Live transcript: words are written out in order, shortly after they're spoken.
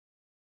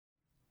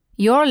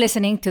You're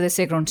listening to The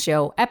Sigrun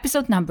Show,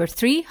 episode number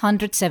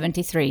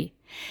 373.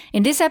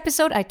 In this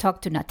episode, I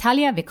talked to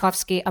Natalia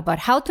Wiechowski about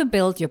how to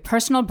build your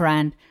personal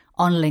brand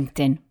on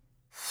LinkedIn.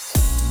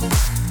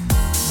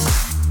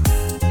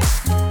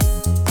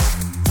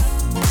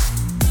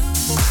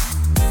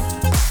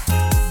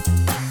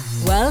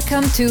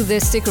 Welcome to The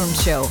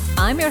Sigrun Show.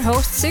 I'm your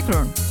host,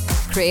 Sigrun,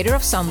 creator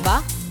of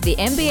Samba, the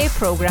MBA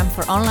program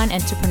for online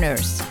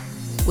entrepreneurs.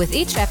 With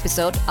each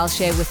episode, I'll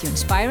share with you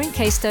inspiring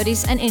case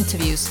studies and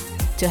interviews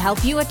to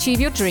help you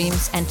achieve your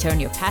dreams and turn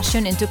your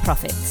passion into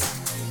profits.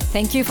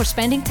 Thank you for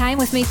spending time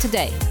with me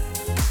today.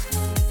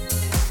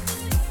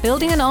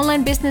 Building an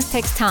online business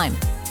takes time.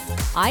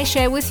 I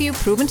share with you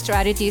proven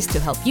strategies to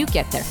help you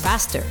get there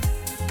faster.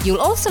 You'll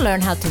also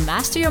learn how to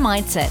master your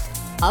mindset,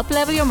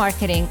 up-level your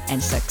marketing,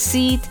 and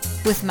succeed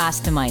with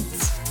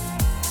masterminds.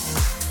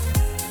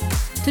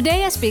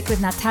 Today I speak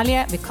with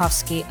Natalia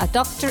Wiechowski, a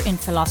doctor in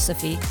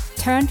philosophy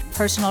turned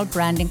personal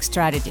branding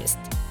strategist.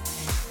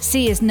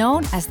 She is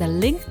known as the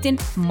LinkedIn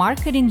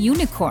marketing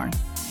unicorn.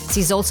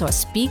 She's also a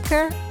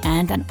speaker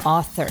and an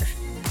author.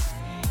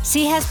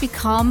 She has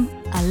become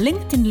a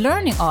LinkedIn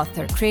learning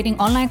author, creating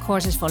online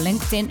courses for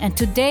LinkedIn, and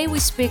today we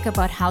speak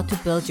about how to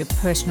build your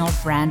personal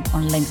brand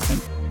on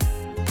LinkedIn.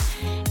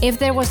 If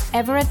there was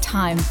ever a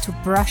time to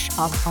brush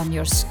up on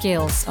your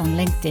skills on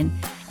LinkedIn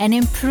and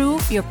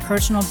improve your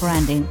personal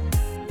branding,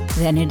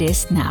 then it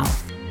is now.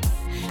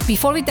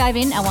 Before we dive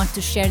in, I want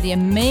to share the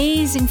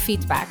amazing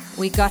feedback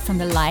we got from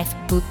the live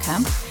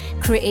bootcamp,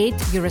 Create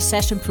Your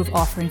Recession-Proof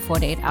Offer in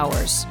 48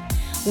 Hours.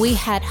 We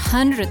had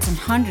hundreds and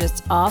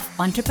hundreds of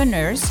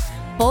entrepreneurs,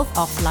 both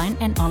offline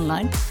and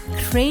online,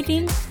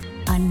 creating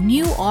a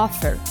new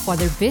offer for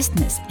their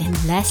business in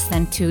less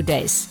than 2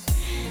 days.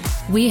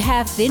 We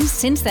have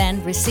since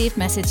then received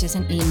messages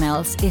and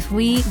emails if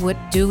we would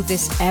do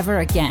this ever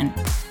again.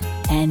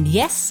 And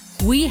yes,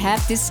 we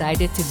have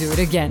decided to do it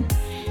again.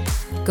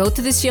 Go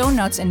to the show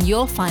notes and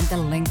you'll find the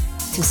link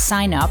to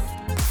sign up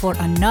for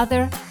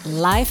another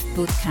live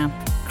bootcamp,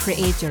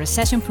 Create Your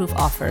Recession-Proof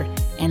Offer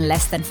in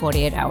less than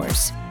 48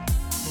 hours.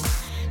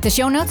 The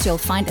show notes you'll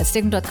find at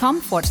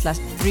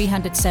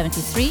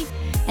sigrun.com/373,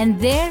 and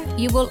there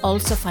you will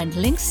also find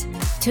links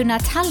to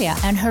Natalia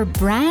and her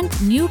brand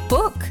new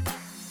book,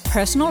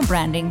 Personal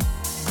Branding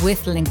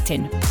with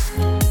LinkedIn.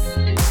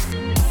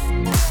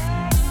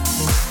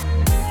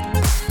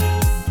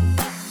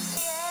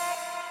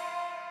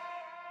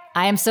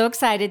 I am so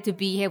excited to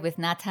be here with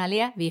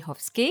Natalia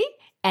Wiechowski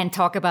and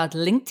talk about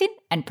LinkedIn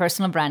and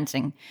personal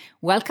branding.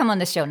 Welcome on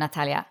the show,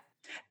 Natalia.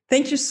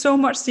 Thank you so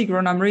much,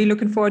 Sigrun. I'm really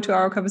looking forward to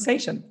our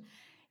conversation.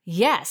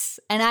 Yes,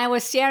 and I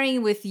was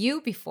sharing with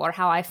you before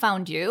how I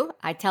found you.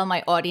 I tell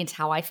my audience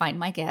how I find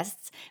my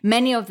guests.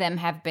 Many of them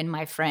have been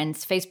my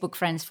friends, Facebook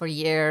friends for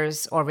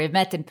years, or we've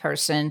met in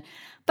person.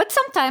 But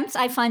sometimes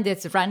I find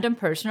it's a random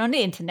person on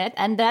the internet,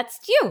 and that's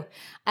you.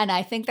 And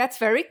I think that's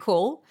very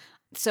cool.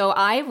 So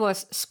I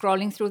was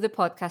scrolling through the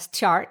podcast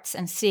charts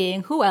and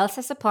seeing who else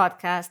has a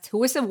podcast,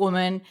 who is a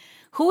woman,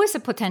 who is a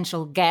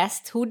potential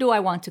guest, who do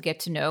I want to get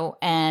to know,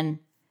 and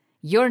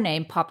your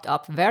name popped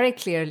up very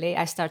clearly.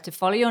 I started to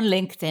follow you on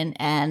LinkedIn,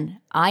 and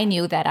I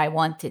knew that I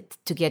wanted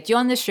to get you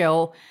on the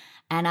show,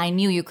 and I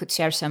knew you could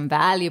share some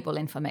valuable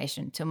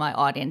information to my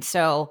audience.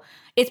 So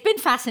it's been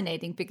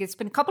fascinating because it's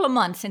been a couple of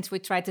months since we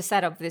tried to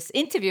set up this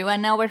interview,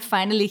 and now we're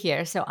finally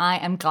here. So I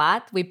am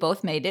glad we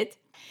both made it.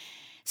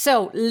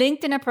 So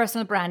LinkedIn and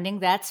personal branding,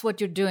 that's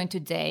what you're doing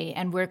today.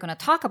 And we're going to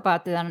talk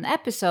about that on an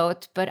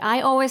episode. But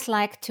I always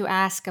like to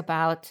ask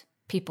about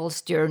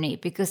people's journey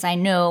because I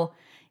know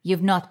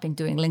you've not been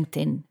doing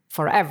LinkedIn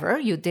forever.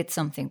 You did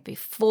something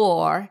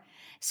before.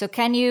 So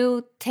can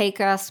you take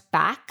us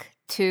back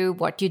to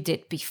what you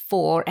did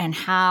before and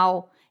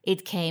how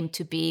it came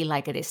to be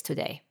like it is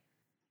today?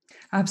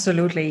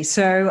 Absolutely.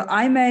 So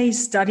I'm a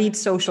studied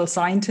social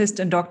scientist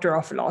and doctor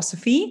of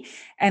philosophy.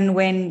 And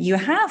when you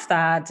have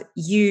that,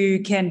 you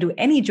can do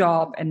any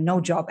job and no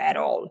job at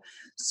all.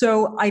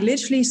 So I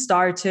literally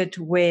started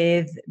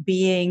with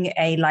being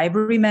a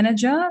library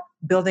manager,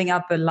 building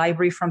up a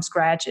library from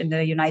scratch in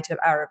the United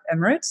Arab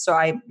Emirates. So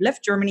I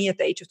left Germany at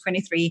the age of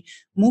 23,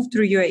 moved to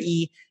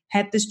UAE,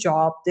 had this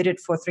job, did it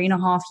for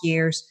 3.5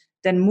 years,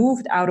 then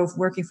moved out of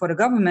working for the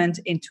government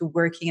into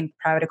working in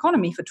private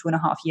economy for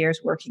 2.5 years,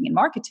 working in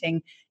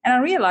marketing. And I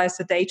realized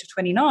at the age of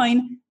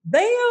 29,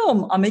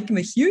 bam, I'm making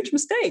a huge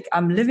mistake.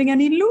 I'm living an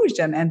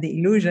illusion. And the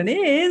illusion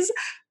is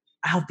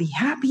I'll be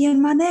happy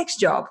in my next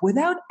job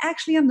without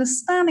actually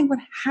understanding what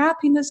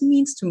happiness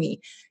means to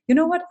me. You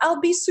know what? I'll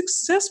be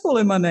successful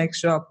in my next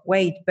job.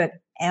 Wait, but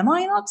am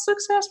I not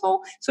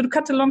successful? So to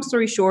cut the long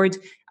story short,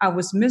 I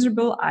was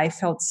miserable. I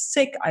felt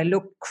sick. I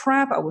looked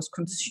crap. I was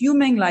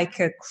consuming like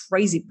a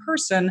crazy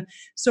person.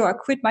 So I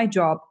quit my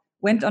job,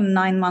 went on a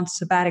 9-month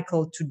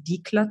sabbatical to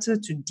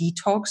declutter, to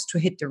detox, to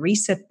hit the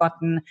reset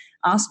button,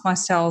 asked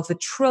myself 1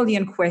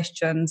 trillion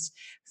questions,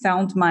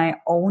 found my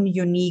own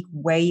unique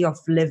way of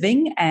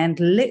living, and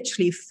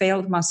literally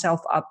failed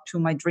myself up to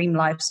my dream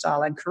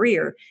lifestyle and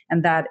career.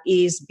 And that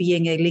is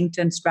being a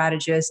LinkedIn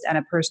strategist and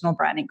a personal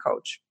branding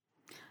coach.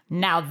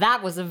 Now,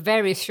 that was a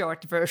very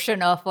short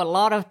version of a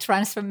lot of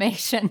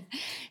transformation.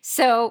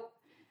 So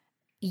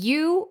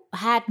you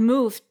had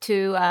moved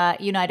to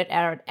United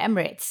Arab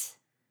Emirates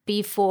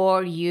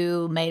before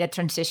you made a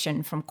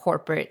transition from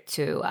corporate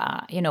to,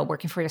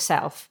 working for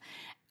yourself.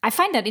 I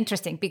find that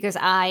interesting because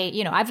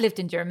I've lived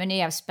in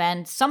Germany. I've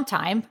spent some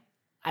time,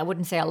 I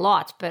wouldn't say a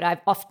lot, but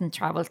I've often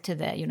traveled to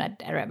the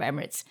United Arab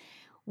Emirates.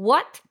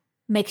 What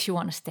makes you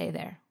want to stay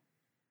there?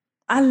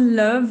 I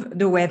love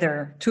the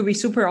weather. To be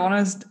super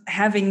honest,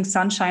 having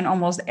sunshine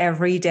almost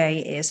every day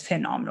is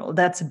phenomenal.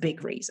 That's a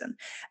big reason.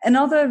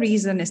 Another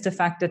reason is the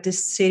fact that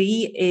this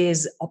city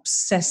is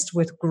obsessed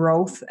with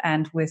growth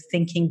and with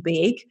thinking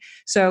big.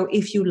 So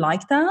if you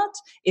like that,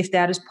 if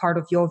that is part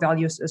of your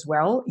values as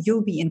well,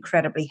 you'll be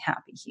incredibly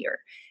happy here.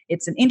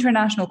 It's an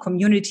international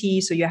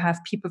community, so you have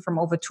people from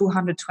over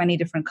 220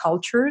 different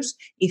cultures.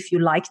 If you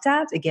like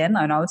that, again,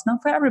 I know it's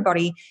not for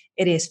everybody,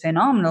 it is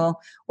phenomenal.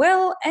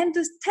 Well, and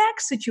the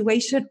tax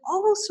situation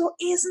also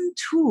isn't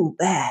too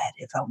bad,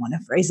 if I want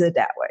to phrase it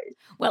that way.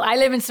 Well, I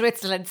live in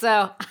Switzerland,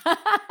 so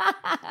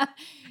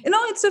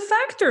it's a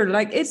factor.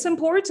 Like, it's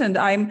important.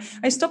 I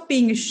stopped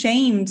being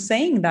ashamed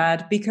saying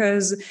that,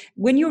 because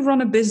when you run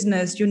a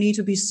business, you need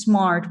to be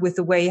smart with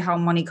the way how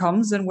money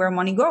comes and where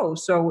money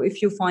goes. So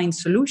if you find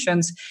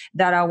solutions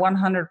that are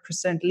 100%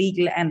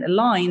 legal and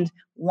aligned,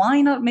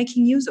 why not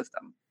making use of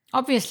them?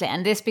 Obviously,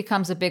 and this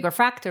becomes a bigger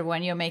factor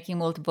when you're making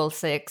multiple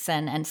 6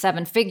 and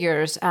 7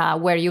 figures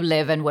where you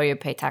live and where you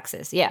pay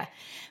taxes. Yeah,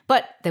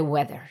 but the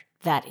weather,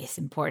 that is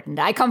important.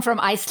 I come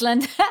from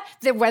Iceland.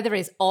 The weather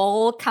is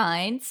all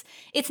kinds.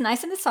 It's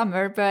nice in the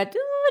summer, but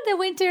the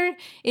winter,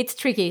 it's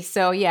tricky.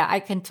 So yeah, I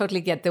can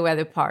totally get the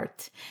weather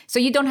part. So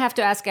you don't have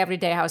to ask every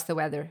day, how's the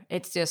weather?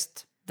 It's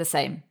just the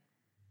same.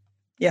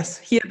 Yes,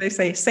 here they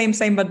say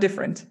same, but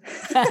different.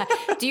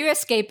 Do you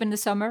escape in the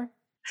summer?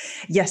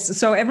 Yes.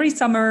 So every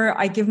summer,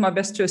 I give my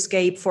best to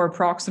escape for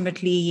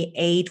approximately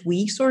 8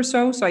 weeks or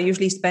so. So I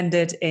usually spend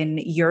it in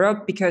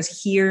Europe, because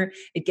here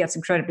it gets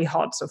incredibly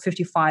hot. So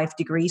 55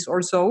 degrees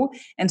or so.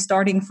 And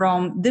starting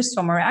from this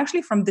summer,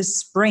 actually from this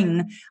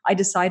spring, I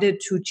decided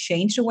to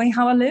change the way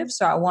how I live.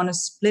 So I want to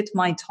split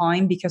my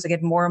time, because I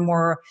get more and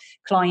more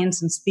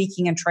clients and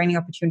speaking and training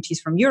opportunities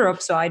from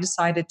Europe. So I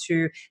decided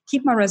to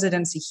keep my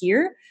residency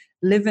here,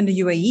 live in the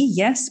UAE,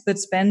 yes, but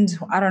spend,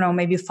 I don't know,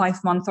 maybe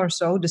 5 months or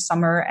so, the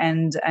summer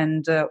and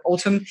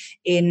autumn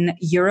in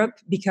Europe,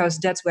 because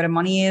that's where the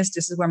money is.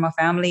 This is where my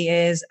family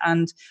is.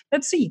 And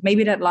let's see,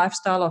 maybe that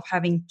lifestyle of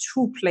having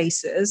 2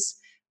 places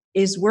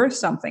is worth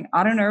something.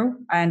 I don't know.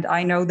 And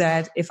I know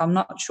that if I'm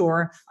not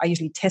sure, I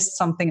usually test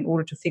something in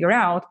order to figure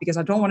out, because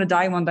I don't want to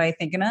die one day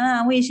thinking,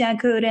 I wish I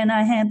could and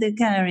I had the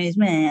courage,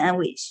 man, I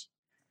wish.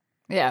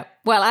 Yeah.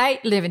 Well, I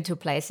live in 2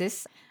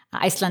 places.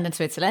 Iceland and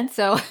Switzerland.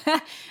 So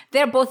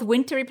they're both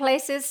wintry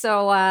places.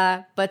 So,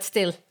 but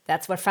still,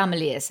 that's where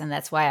family is. And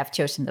that's why I've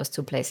chosen those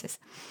 2 places.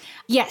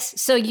 Yes.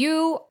 So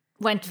you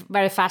went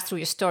very fast through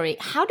your story.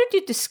 How did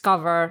you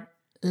discover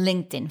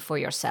LinkedIn for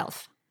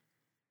yourself?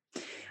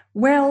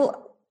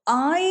 Well,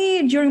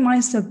 during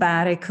my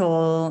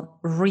sabbatical,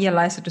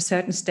 realized at a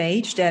certain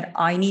stage that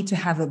I need to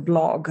have a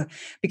blog,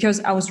 because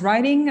I was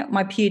writing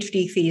my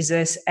PhD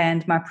thesis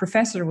and my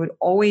professor would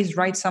always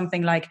write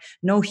something like,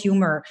 no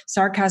humor,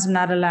 sarcasm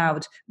not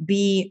allowed,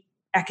 be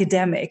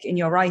academic in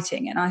your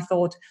writing. And I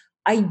thought,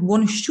 I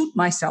want to shoot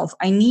myself.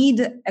 I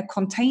need a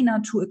container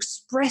to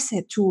express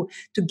it, to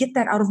get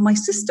that out of my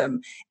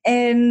system.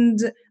 And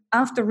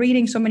after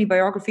reading so many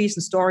biographies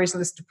and stories and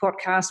listening to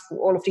podcasts for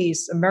all of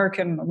these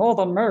Northern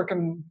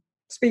American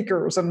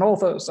speakers and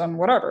authors and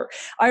whatever,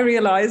 I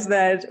realized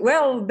that,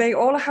 well, they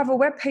all have a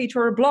webpage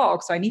or a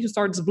blog. So I need to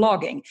start this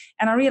blogging.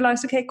 And I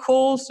realized, okay,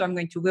 cool. So I'm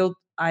going to build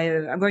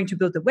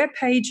the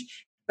webpage,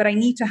 but I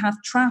need to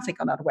have traffic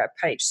on that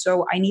webpage.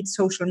 So I need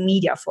social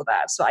media for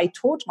that. So I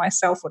taught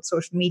myself what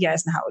social media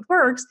is and how it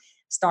works,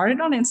 started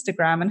on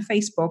Instagram and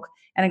Facebook,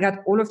 and I got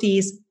all of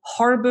these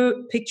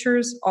horrible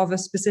pictures of a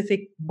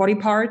specific body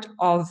part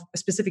of a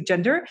specific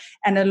gender,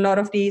 and a lot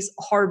of these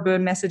horrible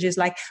messages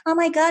like, oh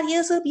my God,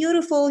 you're so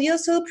beautiful, you're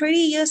so pretty,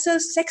 you're so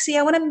sexy,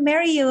 I want to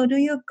marry you, do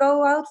you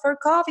go out for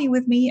coffee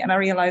with me? And I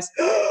realized,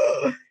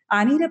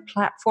 I need a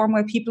platform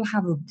where people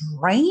have a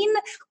brain,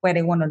 where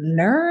they want to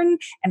learn,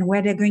 and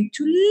where they're going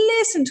to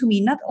listen to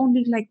me, not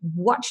only like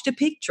watch the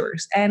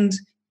pictures. And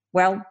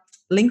well,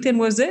 LinkedIn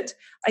was it.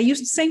 I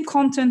used the same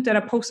content that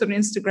I posted on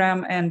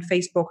Instagram and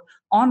Facebook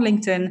on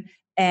LinkedIn.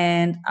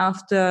 And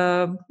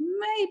after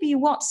maybe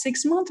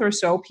 6 months or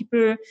so,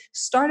 people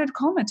started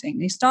commenting.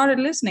 They started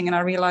listening. And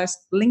I realized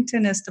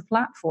LinkedIn is the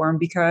platform,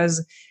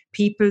 because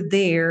people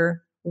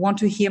there want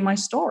to hear my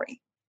story.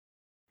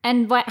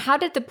 And how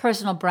did the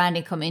personal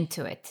branding come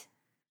into it?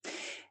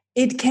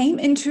 It came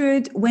into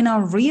it when I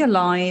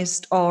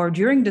realized, or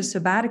during the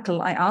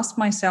sabbatical, I asked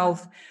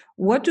myself,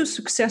 what do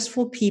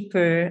successful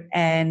people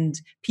and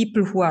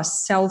people who are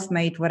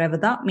self-made, whatever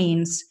that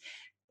means,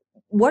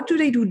 what do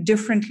they do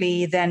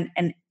differently than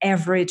an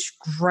average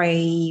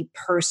gray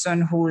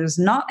person who is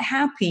not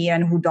happy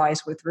and who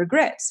dies with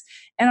regrets?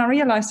 And I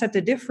realized that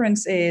the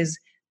difference is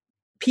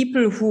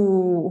people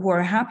who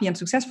are happy and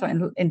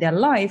successful in their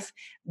life,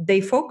 they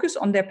focus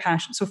on their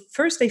passion. So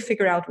first they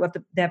figure out what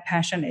their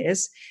passion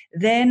is,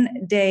 then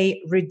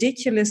they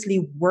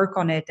ridiculously work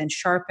on it and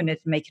sharpen it,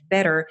 make it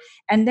better.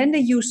 And then they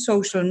use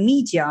social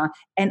media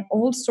and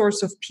all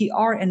sorts of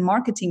PR and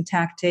marketing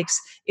tactics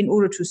in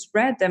order to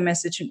spread their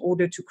message, in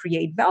order to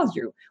create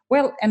value.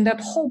 Well, and that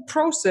whole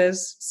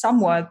process,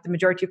 somewhat, the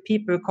majority of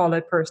people call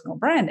it personal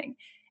branding.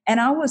 And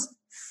I was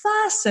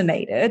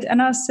fascinated.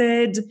 And I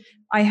said,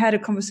 I had a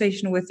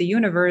conversation with the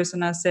universe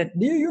and I said,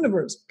 dear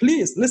universe,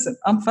 please listen,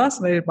 I'm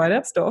fascinated by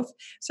that stuff.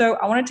 So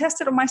I want to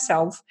test it on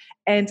myself.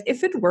 And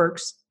if it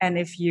works, and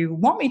if you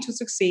want me to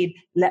succeed,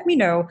 let me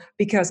know.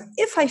 Because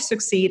if I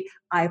succeed,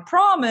 I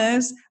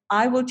promise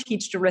I will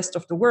teach the rest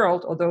of the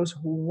world, or those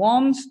who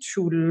want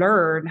to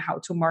learn how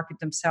to market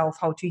themselves,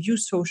 how to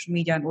use social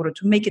media in order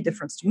to make a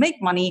difference, to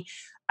make money.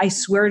 I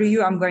swear to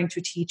you, I'm going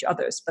to teach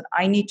others, but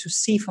I need to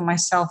see for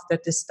myself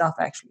that this stuff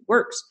actually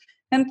works.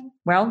 And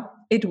well,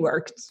 it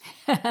worked.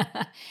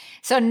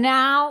 So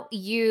now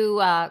you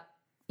are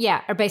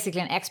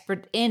basically an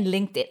expert in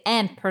LinkedIn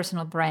and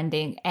personal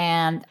branding.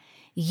 And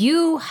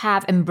you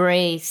have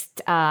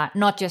embraced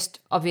not just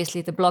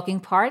obviously the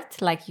blogging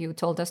part, like you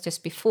told us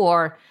just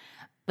before,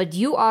 but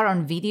you are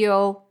on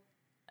video.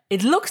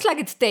 It looks like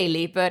it's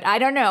daily, but I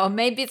don't know.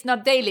 Maybe it's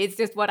not daily. It's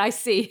just what I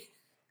see.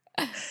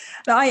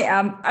 I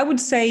am, I would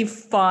say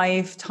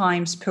 5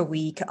 times per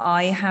week.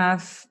 I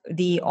have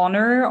the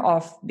honor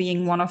of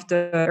being one of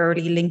the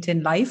early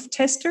LinkedIn Live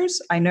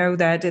testers. I know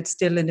that it's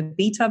still in the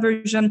beta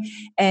version,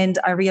 and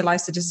I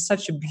realized that this is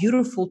such a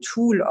beautiful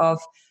tool of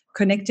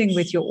connecting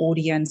with your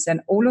audience.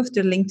 And all of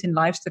the LinkedIn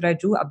Lives that I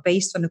do are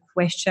based on a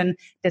question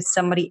that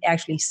somebody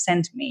actually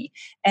sent me.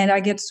 And I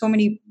get so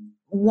many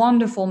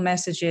wonderful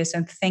messages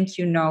and thank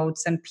you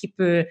notes, and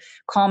people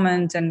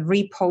comment and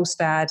repost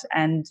that.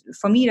 And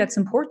for me, that's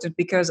important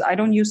because I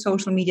don't use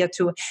social media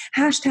to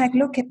hashtag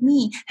look at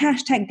me,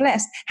 hashtag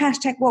blessed,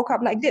 hashtag woke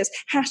up like this,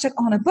 hashtag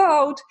on a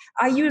boat.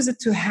 I use it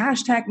to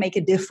hashtag make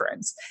a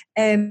difference.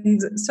 And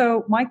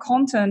so my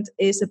content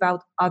is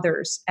about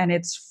others and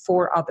it's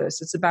for others.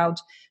 It's about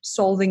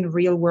solving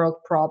real world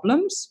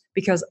problems,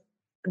 because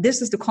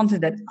this is the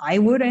content that I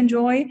would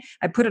enjoy.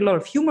 I put a lot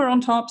of humor on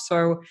top.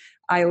 So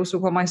I also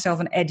call myself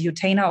an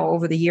edutainer.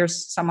 Over the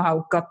years,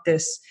 somehow got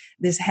this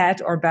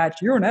hat or badge,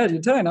 you're an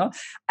edutainer.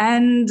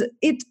 And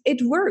it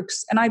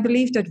works. And I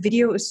believe that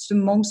video is the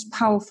most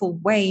powerful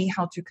way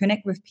how to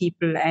connect with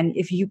people. And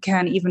if you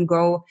can even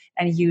go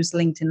and use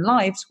LinkedIn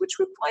Lives, which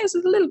requires a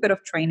little bit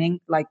of training,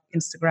 like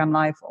Instagram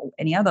Live or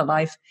any other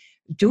live,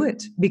 do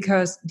it,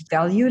 because the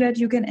value that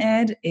you can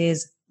add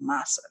is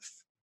massive.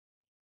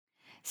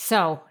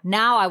 So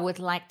now I would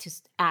like to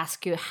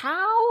ask you,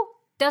 how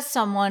does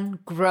someone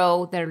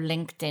grow their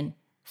LinkedIn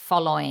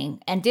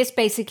following and this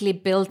basically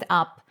build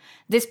up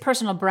this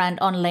personal brand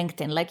on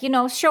LinkedIn? Like,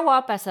 show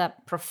up as a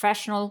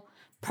professional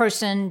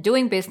person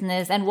doing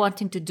business and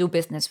wanting to do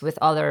business with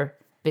other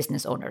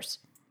business owners.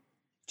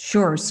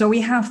 Sure. So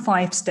we have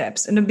 5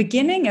 steps. In the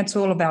beginning, it's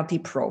all about the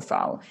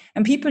profile.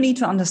 And people need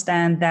to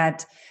understand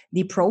that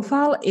the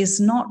profile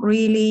is not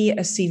really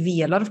a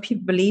CV. A lot of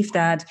people believe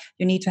that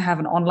you need to have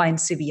an online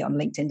CV on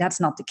LinkedIn. That's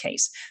not the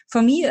case.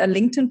 For me, a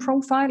LinkedIn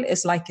profile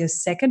is like a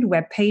second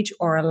web page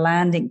or a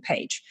landing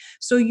page.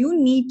 So you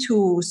need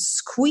to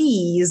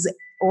squeeze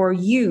or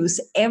use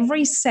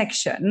every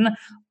section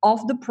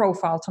of the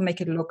profile to make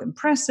it look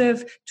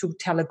impressive, to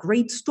tell a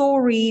great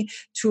story,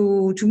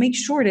 to make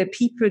sure that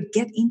people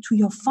get into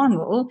your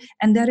funnel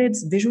and that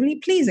it's visually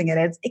pleasing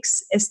and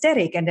it's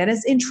aesthetic and that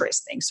it's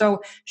interesting.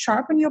 So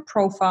sharpen your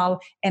profile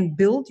and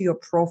build your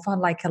profile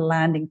like a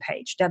landing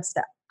page. That's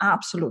the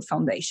absolute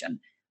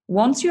foundation.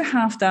 Once you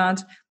have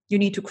that, you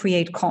need to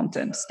create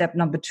content, step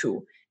number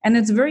 2. And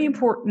it's very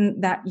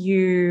important that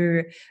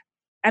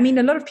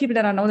a lot of people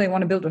that I know, they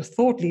want to build a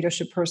thought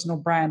leadership personal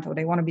brand, or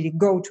they want to be the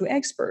go-to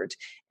expert.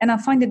 And I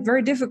find it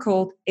very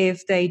difficult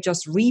if they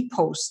just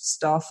repost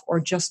stuff or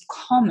just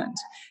comment.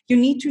 You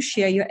need to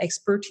share your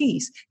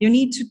expertise. You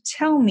need to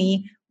tell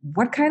me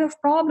what kind of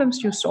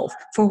problems you solve.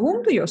 For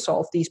whom do you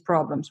solve these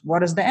problems?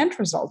 What is the end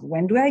result?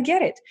 When do I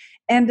get it?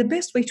 And the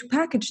best way to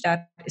package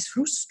that is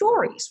through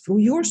stories, through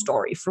your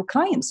story, through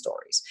client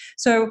stories.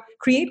 So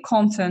create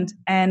content,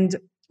 and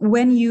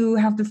when you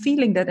have the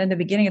feeling that in the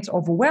beginning it's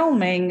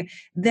overwhelming,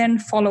 then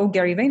follow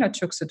Gary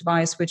Vaynerchuk's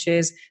advice, which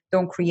is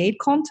don't create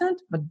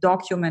content, but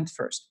document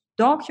first.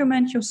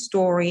 Document your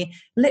story,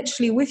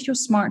 literally with your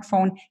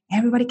smartphone.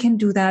 Everybody can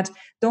do that.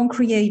 Don't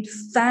create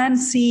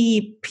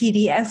fancy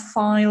PDF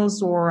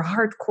files or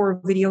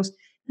hardcore videos.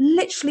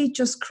 Literally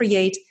just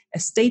create a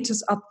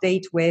status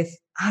update with,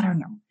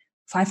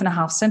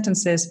 5.5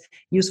 sentences,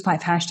 use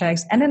 5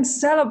 hashtags, and then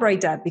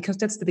celebrate that, because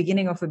that's the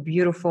beginning of a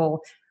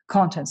beautiful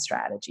content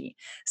strategy.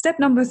 Step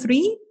number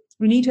 3,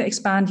 you need to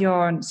expand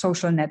your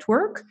social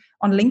network.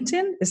 On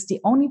LinkedIn is the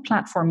only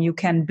platform you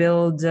can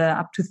build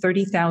up to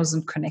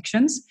 30,000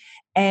 connections.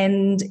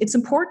 And it's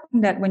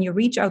important that when you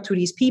reach out to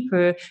these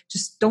people,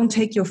 just don't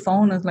take your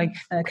phone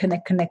and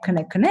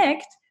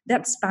connect.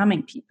 That's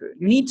spamming people.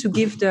 You need to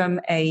give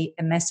them a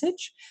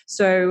message.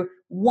 So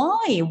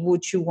Why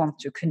would you want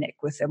to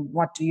connect with them?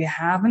 What do you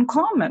have in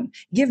common?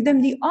 Give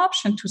them the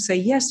option to say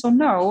yes or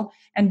no,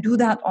 and do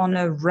that on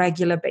a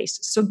regular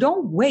basis. So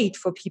don't wait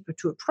for people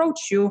to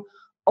approach you.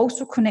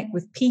 Also connect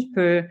with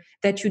people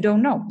that you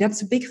don't know.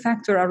 That's a big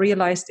factor I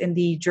realized in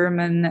the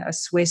German,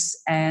 Swiss,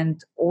 and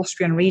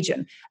Austrian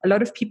region. A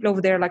lot of people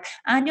over there are like,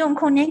 I don't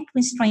connect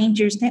with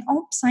strangers. They're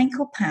all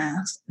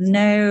psychopaths.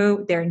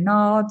 No, they're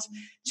not.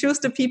 Choose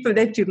the people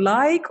that you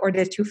like or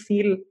that you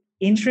feel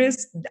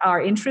are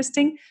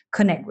interesting.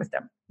 Connect with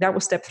them. That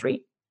was step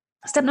 3.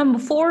 Step number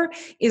 4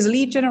 is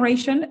lead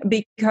generation,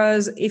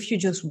 because if you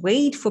just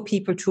wait for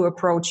people to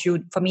approach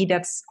you, for me,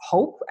 that's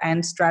hope,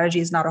 and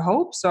strategy is not a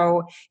hope.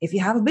 So if you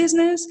have a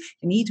business,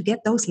 you need to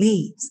get those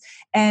leads.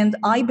 And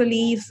I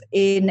believe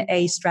in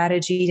a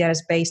strategy that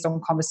is based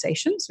on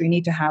conversations. So you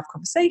need to have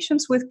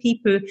conversations with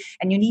people,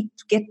 and you need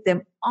to get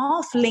them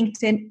off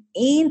LinkedIn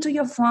into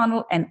your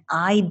funnel, and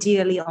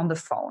ideally on the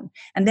phone.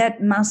 And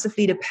that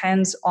massively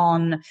depends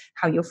on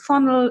how your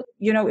funnel,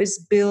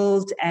 is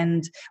built,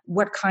 and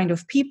what kind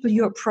of people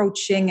you're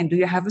approaching, and do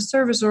you have a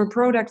service or a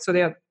product? So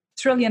there are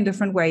trillion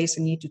different ways,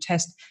 and you need to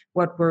test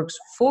what works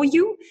for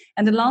you.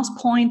 And the last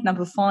point,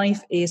 number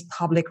 5, is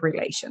public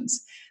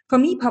relations. For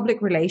me,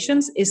 public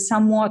relations is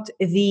somewhat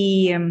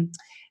the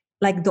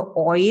like the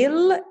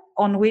oil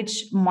on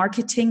which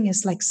marketing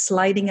is like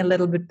sliding a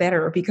little bit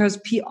better, because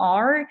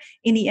PR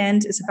in the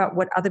end is about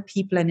what other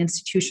people and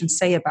institutions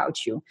say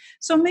about you.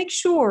 So make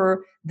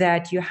sure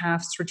that you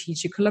have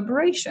strategic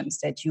collaborations,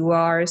 that you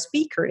are a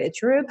speaker, that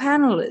you're a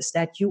panelist,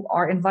 that you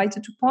are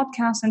invited to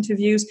podcast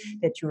interviews,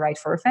 that you write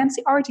for a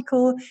fancy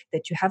article,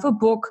 that you have a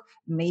book,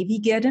 maybe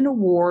get an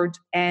award.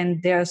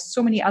 And there's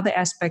so many other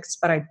aspects,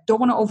 but I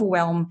don't want to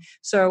overwhelm.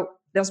 So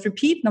let's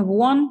repeat. Number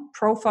 1,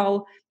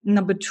 profile.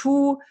 Number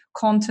 2,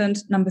 content.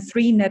 Number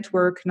 3,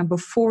 network. Number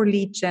 4,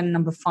 lead gen.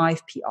 Number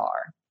 5,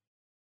 PR.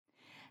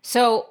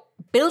 So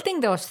building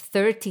those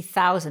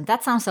 30,000,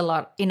 that sounds a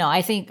lot.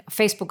 I think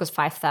Facebook is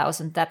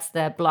 5,000. That's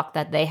the block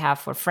that they have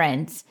for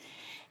friends.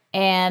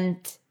 And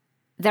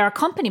there are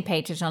company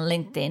pages on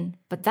LinkedIn,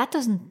 but that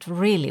doesn't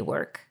really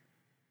work.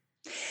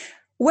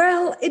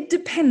 Well, it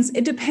depends.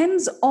 It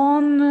depends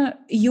on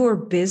your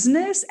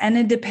business, and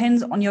it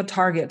depends on your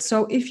target.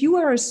 So if you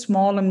are a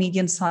small or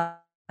medium-sized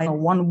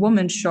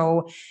one-woman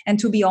show, and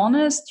to be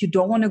honest, you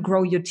don't want to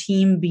grow your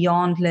team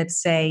beyond,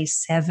 let's say,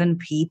 7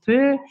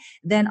 people,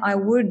 then I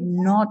would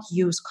not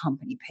use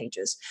company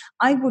pages.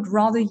 I would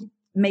rather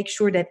make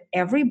sure that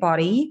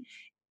everybody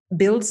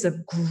builds a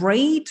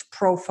great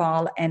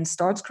profile and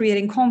starts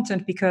creating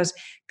content, because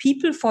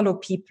people follow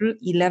people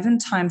 11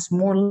 times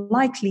more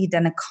likely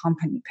than a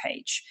company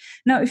page.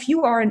 Now, if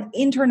you are an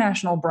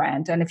international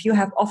brand and if you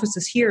have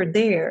offices here or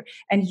there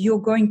and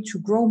you're going to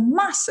grow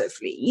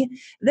massively,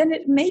 then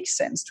it makes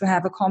sense to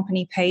have a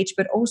company page.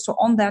 But also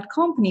on that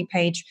company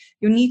page,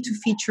 you need to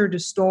feature the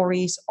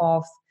stories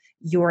of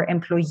your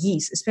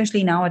employees.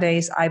 Especially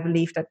nowadays, I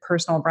believe that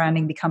personal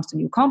branding becomes the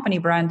new company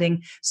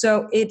branding.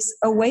 So it's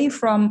away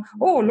from,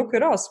 oh, look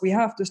at us, we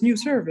have this new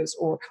service,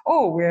 or,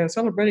 oh, we're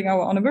celebrating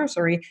our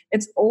anniversary.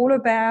 It's all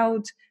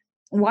about,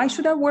 why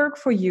should I work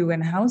for you?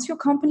 And how's your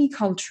company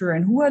culture?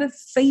 And who are the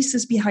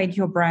faces behind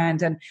your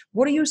brand? And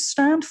what do you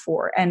stand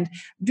for? And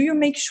do you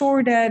make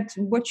sure that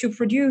what you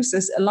produce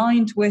is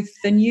aligned with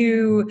the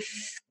new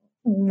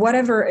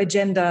whatever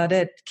agenda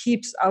that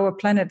keeps our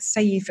planet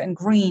safe and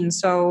green?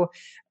 So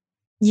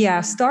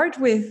yeah, start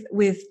with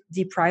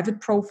the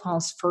private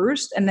profiles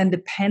first, and then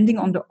depending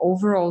on the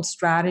overall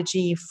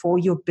strategy for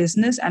your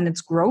business and its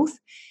growth,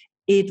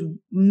 it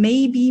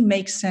maybe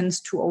makes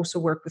sense to also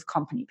work with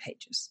company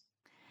pages.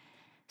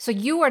 So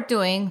you are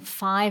doing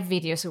 5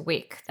 videos a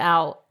week.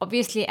 Now,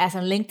 obviously, as a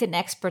LinkedIn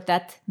expert,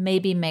 that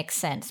maybe makes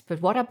sense.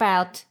 But what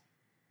about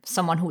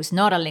someone who is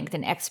not a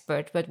LinkedIn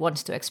expert but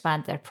wants to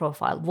expand their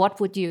profile?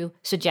 What would you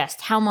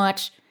suggest? How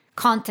much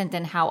content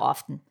and how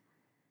often?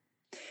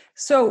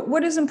 So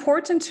what is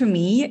important to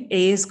me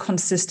is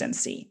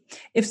consistency.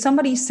 If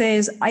somebody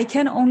says, I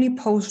can only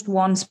post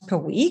once per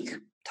week,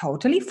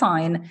 totally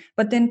fine.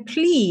 But then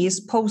please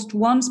post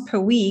once per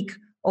week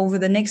over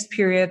the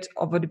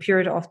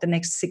period of the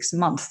next 6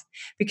 months.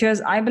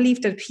 Because I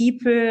believe that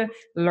people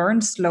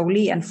learn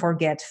slowly and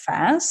forget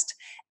fast.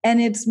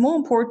 And it's more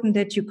important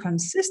that you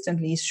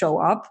consistently show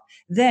up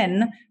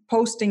than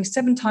posting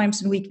 7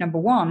 times in week number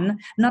 1,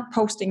 not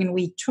posting in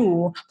week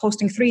 2,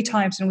 posting 3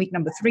 times in week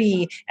number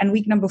 3, and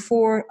week number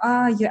 4,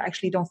 you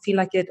actually don't feel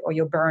like it, or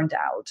you're burned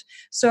out.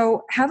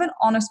 So have an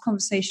honest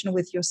conversation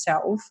with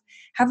yourself.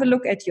 Have a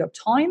look at your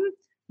time,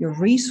 your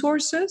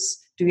resources.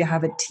 Do you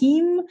have a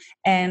team?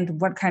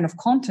 And what kind of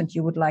content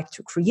you would like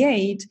to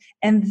create?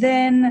 And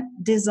then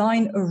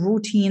design a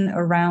routine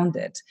around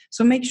it.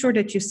 So make sure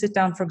that you sit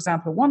down, for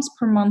example, once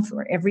per month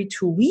or every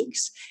 2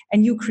 weeks,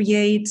 and you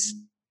create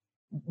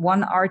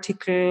 1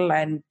 article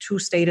and 2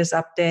 status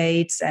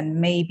updates and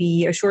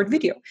maybe a short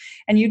video.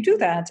 And you do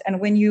that.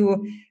 And when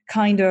you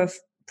kind of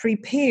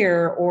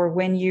prepare, or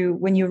when you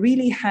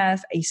really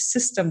have a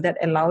system that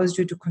allows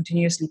you to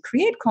continuously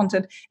create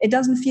content, it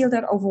doesn't feel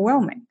that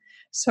overwhelming.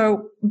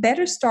 So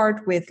better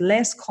start with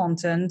less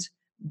content,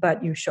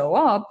 but you show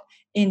up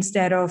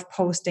instead of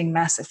posting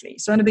massively.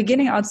 So in the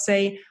beginning, I'd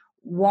say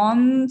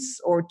once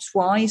or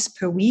twice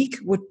per week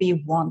would be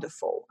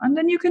wonderful. And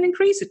then you can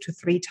increase it to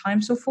 3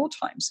 times or 4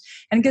 times.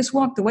 And guess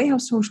what? The way how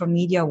social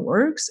media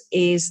works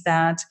is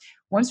that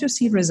once you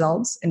see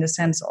results in the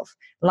sense of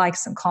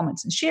likes and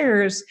comments and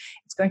shares,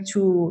 it's going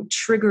to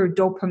trigger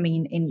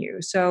dopamine in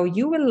you. So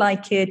you will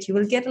like it, you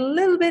will get a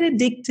little bit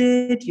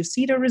addicted, you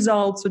see the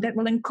results, so that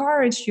will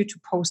encourage you to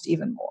post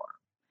even more.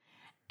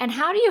 And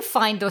how do you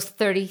find those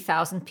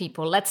 30,000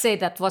 people? Let's say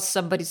that was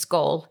somebody's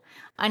goal.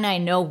 And I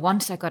know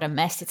once I got a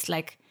message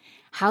like,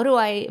 how do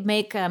I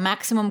make a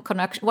maximum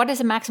connection? What is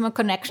a maximum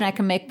connection I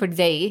can make per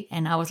day?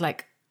 And I was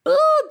like,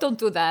 oh, don't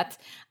do that.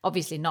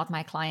 Obviously not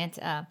my client.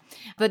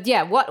 But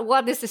yeah,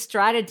 what is the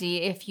strategy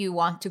if you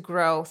want to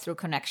grow through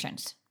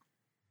connections?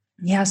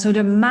 Yeah, so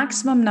the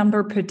maximum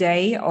number per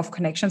day of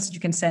connections that you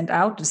can send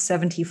out is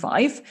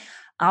 75.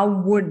 I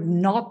would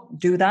not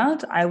do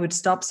that. I would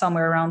stop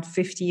somewhere around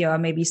 50 or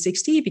maybe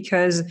 60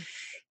 because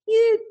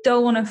you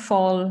don't want to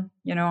fall,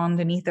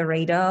 underneath the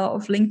radar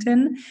of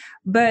LinkedIn.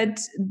 But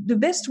the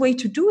best way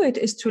to do it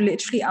is to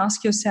literally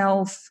ask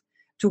yourself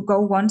to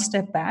go one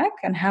step back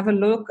and have a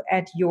look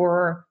at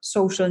your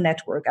social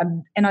network.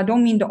 And I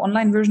don't mean the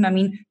online version, I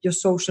mean your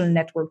social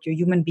network, your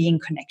human being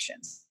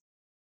connections.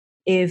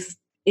 If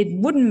it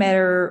wouldn't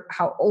matter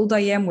how old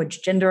I am,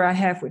 which gender I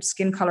have, which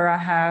skin color I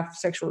have,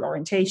 sexual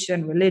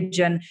orientation,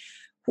 religion,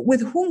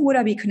 with whom would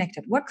I be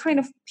connected? What kind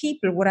of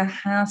people would I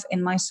have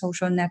in my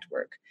social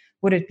network?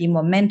 Would it be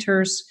more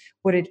mentors?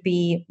 Would it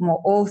be more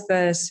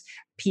authors,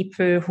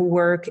 people who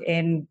work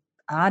in,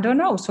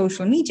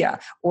 social media?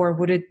 Or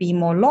would it be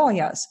more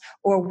lawyers?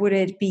 Or would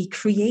it be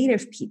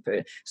creative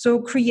people?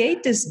 So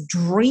create this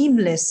dream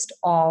list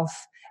of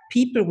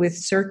people with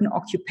certain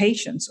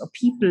occupations or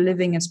people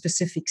living in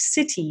specific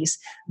cities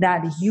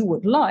that you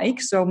would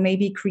like. So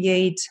maybe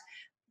create,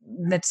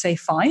 let's say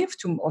 5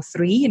 or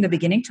 3 in the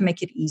beginning to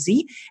make it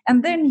easy.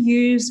 And then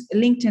use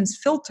LinkedIn's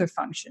filter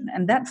function.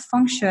 And that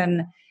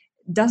function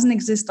doesn't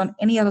exist on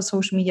any other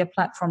social media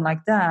platform like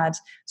that.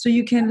 So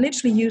you can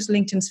literally use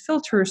LinkedIn's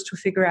filters to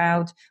figure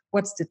out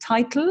what's the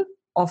title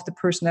of the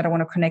person that I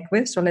want to connect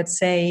with. So let's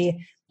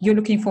say you're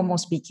looking for more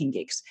speaking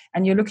gigs,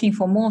 and you're looking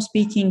for more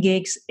speaking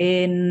gigs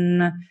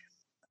in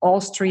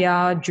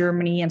Austria,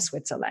 Germany, and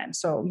Switzerland.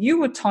 So you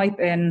would type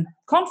in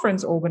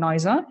conference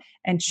organizer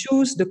and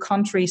choose the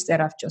countries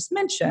that I've just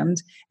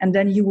mentioned. And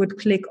then you would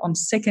click on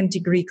second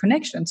degree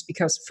connections,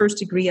 because first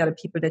degree are the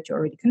people that you're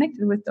already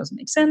connected with. Doesn't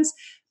make sense.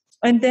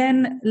 And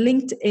then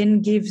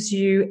LinkedIn gives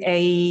you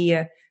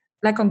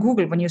like on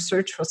Google, when you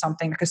search for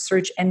something, like a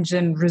search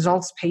engine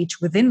results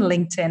page within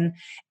LinkedIn.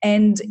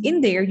 And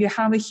in there, you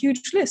have a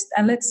huge list.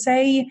 And let's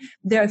say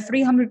there are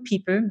 300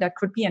 people that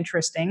could be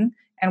interesting.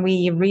 And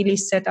we really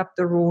set up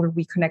the rule,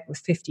 we connect with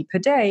 50 per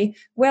day.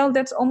 Well,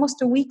 that's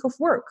almost a week of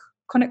work.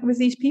 Connect with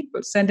these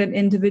people, send an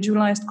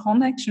individualized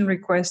connection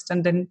request,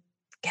 and then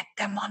get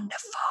them on the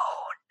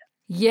phone.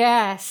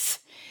 Yes.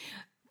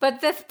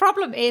 But the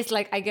problem is,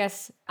 I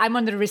guess I'm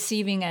on the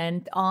receiving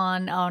end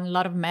on a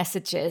lot of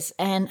messages,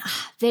 and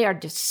they are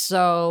just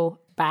so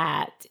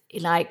bad.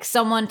 Like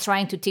someone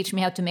trying to teach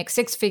me how to make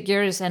 6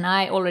 figures, and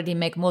I already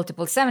make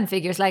multiple 7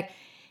 figures.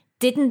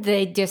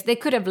 They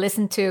could have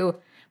listened to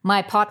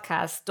my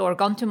podcast or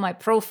gone to my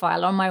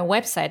profile on my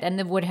website, and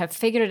they would have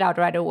figured it out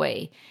right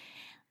away.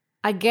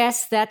 I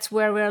guess that's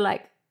where we're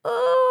like,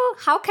 oh,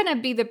 how can I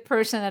be the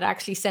person that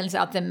actually sends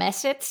out the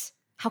message?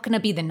 How can I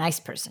be the nice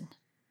person?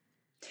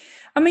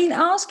 I mean,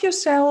 ask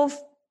yourself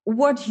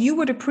what you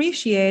would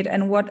appreciate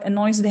and what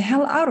annoys the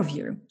hell out of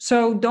you.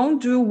 So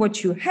don't do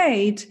what you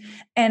hate,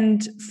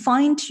 and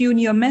fine tune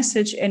your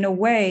message in a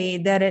way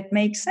that it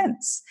makes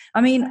sense.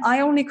 I mean, I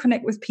only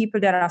connect with people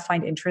that I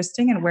find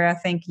interesting and where I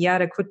think, yeah,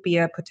 there could be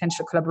a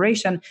potential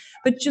collaboration,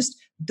 but just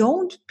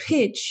don't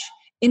pitch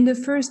in the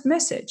first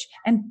message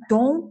and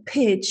don't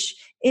pitch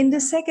in the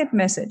second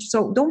message.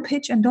 So don't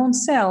pitch and don't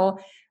sell.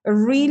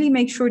 Really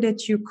make sure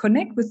that you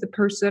connect with the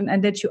person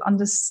and that you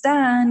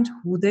understand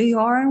who they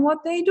are and what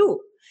they do.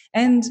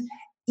 And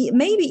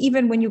maybe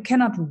even when you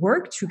cannot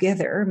work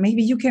together,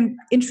 maybe you can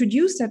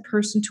introduce that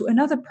person to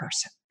another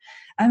person.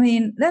 I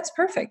mean, that's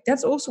perfect.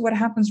 That's also what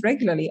happens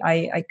regularly.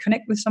 I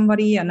connect with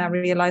somebody and I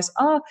realize,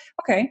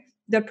 okay,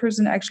 that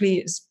person actually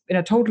is in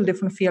a total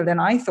different field than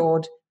I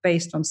thought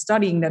based on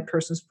studying that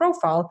person's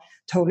profile.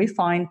 Totally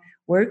fine.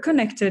 We're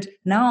connected.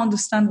 Now I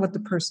understand what the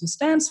person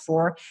stands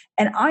for.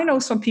 And I know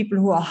some people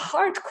who are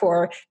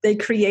hardcore. They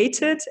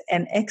created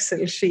an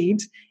Excel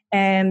sheet,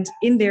 and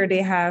in there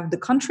they have the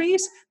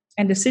countries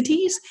and the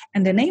cities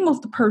and the name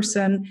of the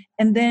person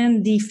and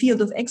then the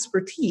field of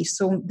expertise.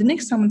 So the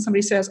next time when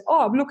somebody says,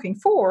 I'm looking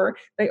for,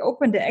 they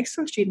open the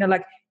Excel sheet and they're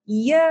like,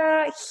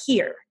 yeah,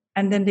 here.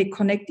 And then they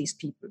connect these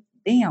people.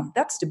 Damn,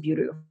 that's the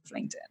beauty of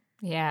LinkedIn.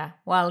 Yeah.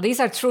 Well, these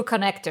are true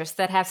connectors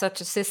that have such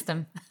a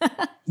system.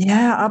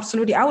 Yeah,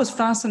 absolutely. I was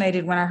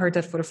fascinated when I heard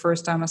that for the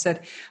first time. I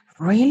said,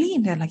 really?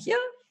 And they're like, yeah.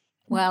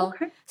 Well,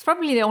 okay. It's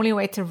probably the only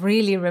way to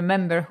really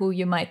remember who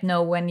you might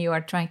know when you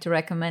are trying to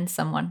recommend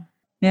someone.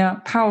 Yeah,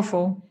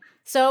 powerful.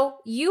 So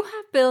you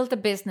have built a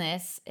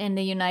business in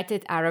the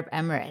United Arab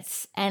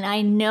Emirates, and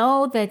I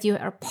know that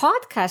your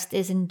podcast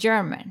is in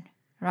German,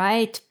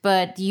 right?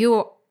 But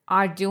you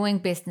are doing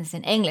business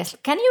in English.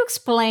 Can you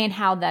explain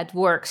how that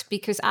works?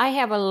 Because I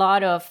have a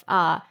lot of,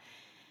 I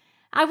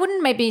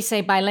wouldn't maybe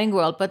say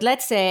bilingual, but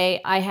let's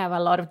say I have a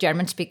lot of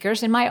German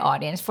speakers in my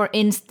audience, for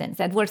instance,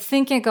 that were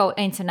thinking go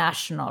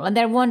international, and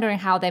they're wondering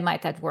how they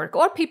might that work,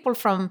 or people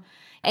from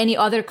any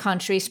other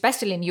country,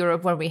 especially in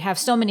Europe where we have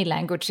so many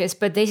languages,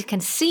 but they can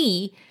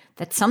see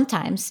that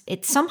sometimes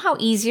it's somehow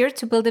easier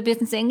to build a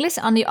business in English.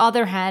 On the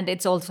other hand,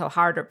 it's also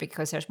harder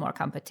because there's more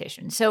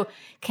competition. So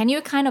can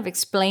you kind of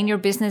explain your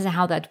business and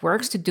how that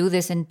works to do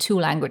this in two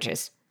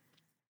languages?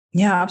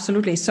 Yeah,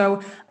 absolutely.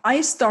 So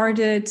I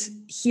started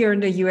here in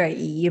the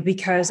UAE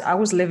because I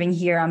was living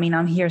here. I mean,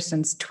 I'm here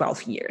since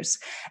 12 years.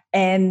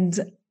 And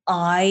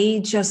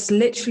I just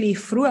literally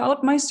threw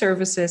out my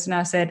services and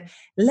I said,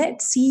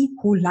 let's see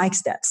who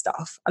likes that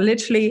stuff. I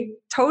literally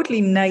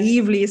totally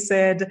naively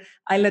said,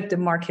 I let the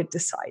market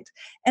decide.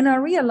 And I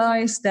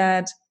realized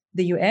that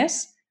the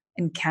US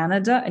and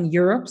Canada and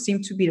Europe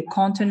seemed to be the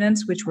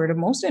continents which were the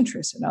most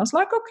interested. I was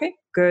like, okay,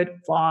 good,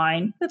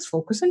 fine, let's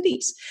focus on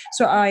these.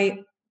 So I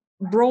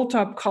brought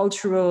up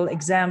cultural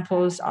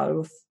examples out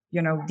of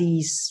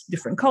these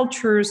different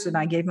cultures, and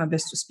I gave my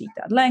best to speak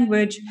that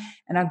language,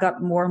 and I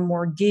got more and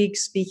more gigs,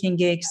 speaking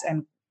gigs,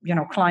 and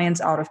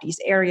clients out of these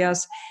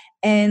areas.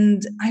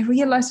 And I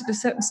realized at a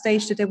certain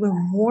stage that there were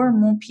more and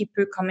more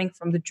people coming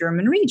from the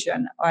German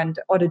region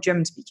or the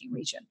German speaking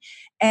region,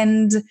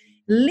 and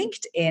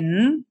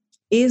LinkedIn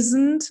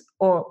isn't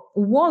or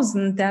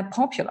wasn't that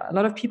popular. A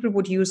lot of people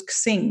would use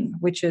Xing,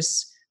 which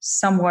is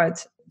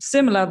somewhat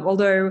similar,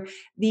 although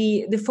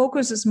the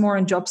focus is more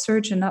on job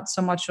search and not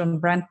so much on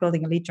brand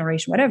building, lead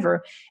generation,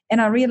 whatever. And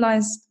I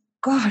realized,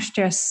 gosh,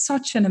 there's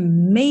such an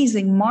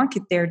amazing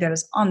market there that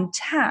is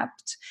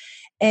untapped.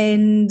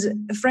 And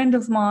a friend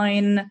of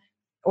mine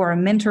or a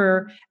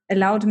mentor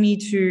allowed me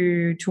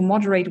to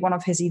moderate one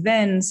of his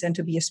events and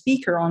to be a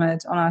speaker on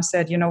it. And I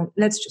said,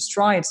 let's just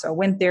try it. So I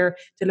went there,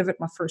 delivered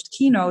my first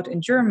keynote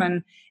in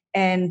German,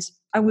 and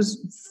I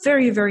was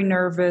very, very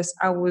nervous.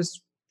 I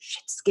was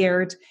shit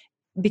scared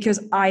because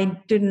I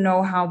didn't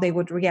know how they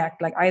would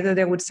react. Like either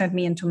they would send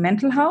me into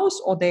mental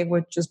house or they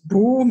would just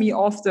boo me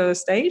off the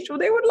stage or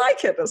they would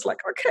like it. I was like,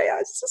 okay, I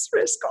just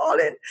risk all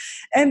in.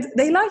 And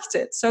they liked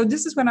it. So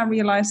this is when I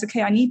realized,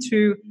 okay, I need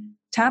to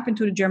tap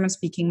into the German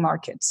speaking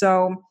market.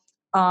 So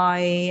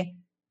I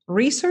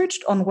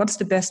researched on what's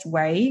the best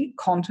way,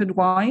 content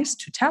wise,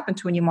 to tap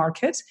into a new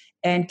market.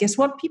 And guess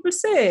what people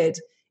said?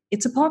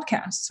 It's a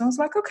podcast. So I was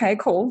like, okay,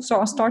 cool.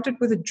 So I started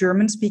with a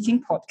German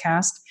speaking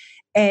podcast.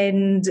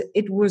 And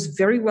it was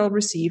very well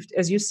received.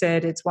 As you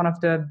said, it's one of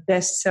the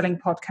best-selling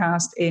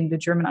podcasts in the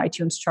German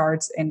iTunes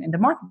charts and in the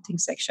marketing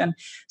section.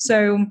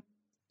 So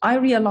I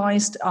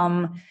realized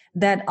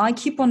that I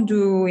keep on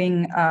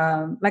doing,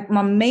 like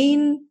my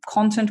main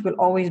content will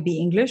always be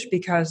English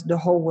because the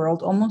whole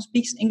world almost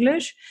speaks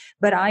English.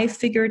 But I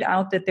figured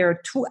out that there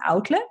are two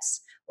outlets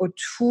or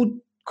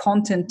two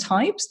content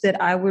types that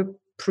I will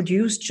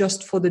produce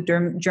just for the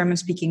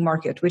German-speaking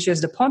market, which is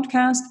the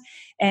podcast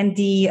and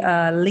the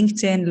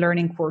LinkedIn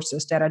learning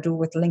courses that I do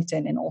with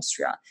LinkedIn in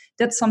Austria.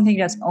 That's something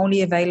that's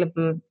only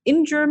available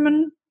in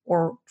German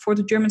or for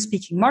the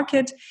German-speaking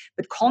market,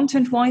 but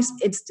content-wise,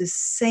 it's the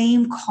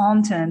same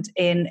content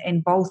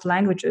in both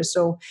languages.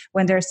 So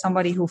when there's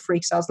somebody who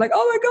freaks out, like,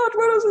 oh my God,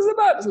 what is this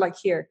about? It's like,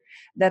 here,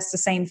 that's the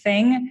same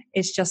thing.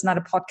 It's just not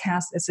a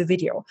podcast, it's a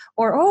video.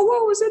 Or, oh,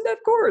 what was in that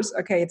course?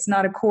 Okay, it's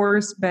not a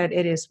course, but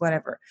it is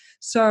whatever.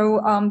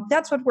 So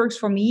that's what works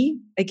for me.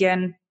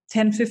 Again,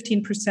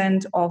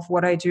 10-15% of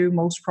what I do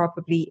most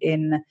probably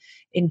in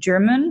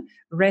German,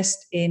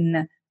 rest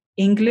in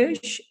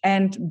English,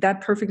 and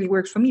that perfectly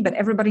works for me. But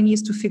everybody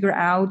needs to figure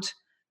out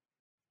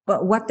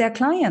what their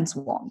clients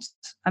want.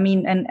 I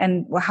mean,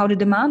 and how the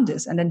demand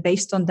is. And then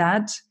based on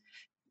that,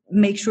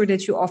 make sure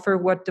that you offer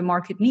what the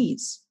market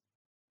needs.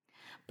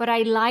 But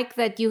I like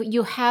that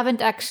you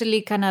haven't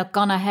actually kind of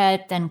gone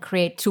ahead and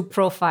create two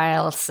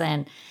profiles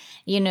and,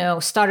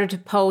 started to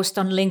post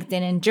on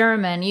LinkedIn in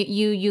German.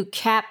 You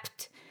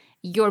kept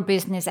your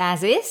business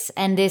as is.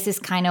 And this is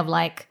kind of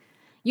like,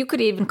 you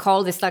could even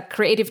call this like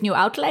creative new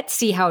outlet,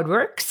 see how it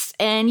works.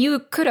 And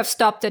you could have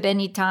stopped at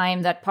any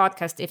time that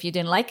podcast if you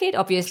didn't like it.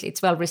 Obviously,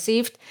 it's well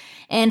received.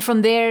 And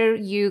from there,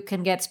 you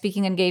can get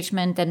speaking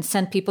engagement and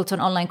send people to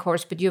an online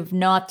course, but you've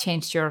not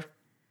changed your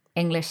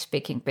English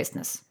speaking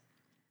business.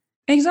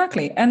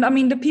 Exactly. And I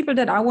mean, the people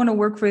that I want to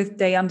work with,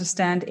 they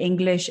understand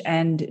English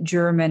and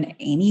German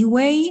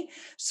anyway.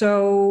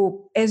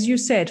 So as you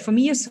said, for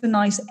me, it's a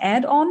nice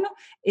add-on.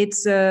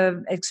 It's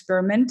a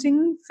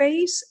experimenting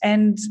phase.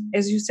 And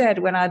as you said,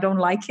 when I don't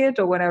like it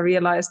or when I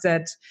realize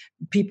that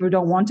people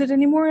don't want it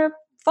anymore,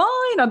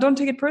 fine, I don't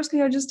take it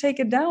personally. I just take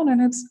it down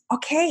and it's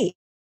okay.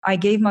 I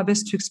gave my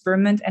best to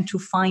experiment and to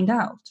find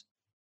out.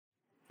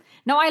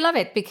 No, I love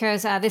it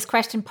because this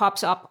question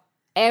pops up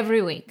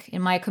every week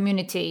in my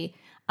community.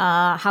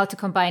 How to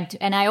combine,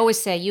 and I always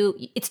say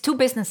it's two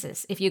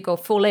businesses if you go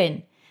full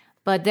in,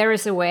 But there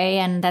is a way,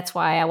 and that's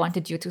why I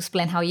wanted you to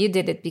explain how you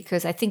did it,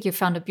 because I think you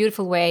found a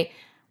beautiful way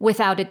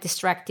without it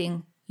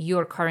distracting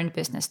your current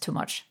business too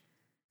much.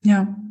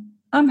 Yeah,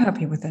 I'm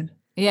happy with it.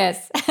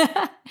 Yes.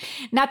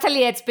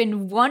 Natalia, it's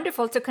been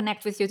wonderful to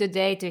connect with you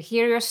today, to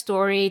hear your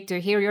story, to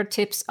hear your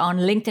tips on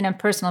LinkedIn and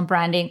personal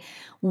branding.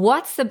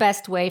 What's the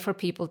best way for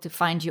people to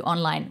find you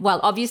online? Well,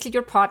 obviously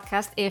your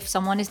podcast, if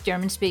someone is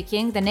German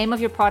speaking. The name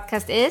of your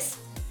podcast is?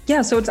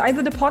 Yeah, so it's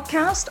either the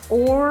podcast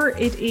or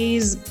it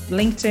is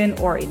LinkedIn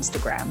or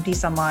Instagram.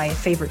 These are my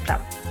favorite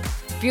platforms.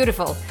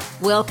 Beautiful.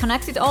 We'll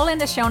connect it all in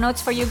the show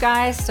notes for you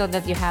guys so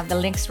that you have the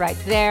links right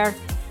there.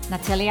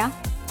 Natalia,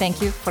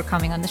 thank you for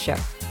coming on the show.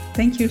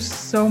 Thank you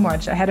so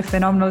much. I had a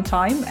phenomenal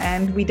time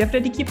and we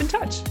definitely keep in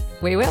touch.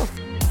 We will.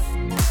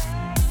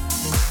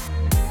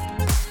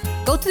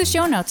 Go to the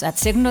show notes at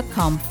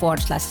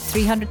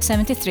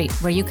sigrun.com/373,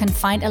 where you can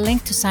find a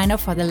link to sign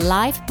up for the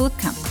live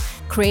bootcamp.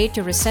 Create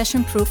your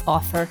recession-proof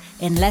offer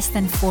in less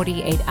than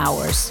 48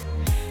 hours.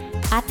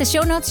 At the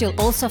show notes, you'll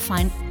also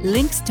find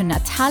links to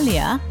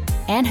Natalia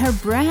and her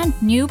brand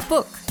new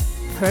book,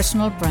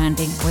 Personal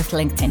Branding with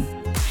LinkedIn.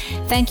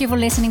 Thank you for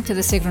listening to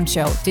The Sigrun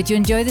Show. Did you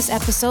enjoy this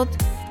episode?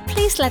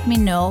 Please let me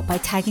know by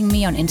tagging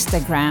me on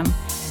Instagram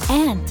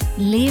and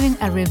leaving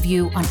a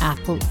review on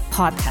Apple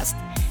Podcast.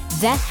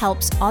 That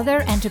helps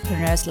other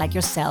entrepreneurs like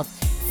yourself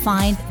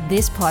find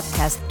this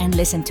podcast and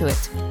listen to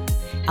it.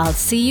 I'll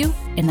see you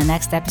in the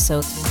next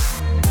episode.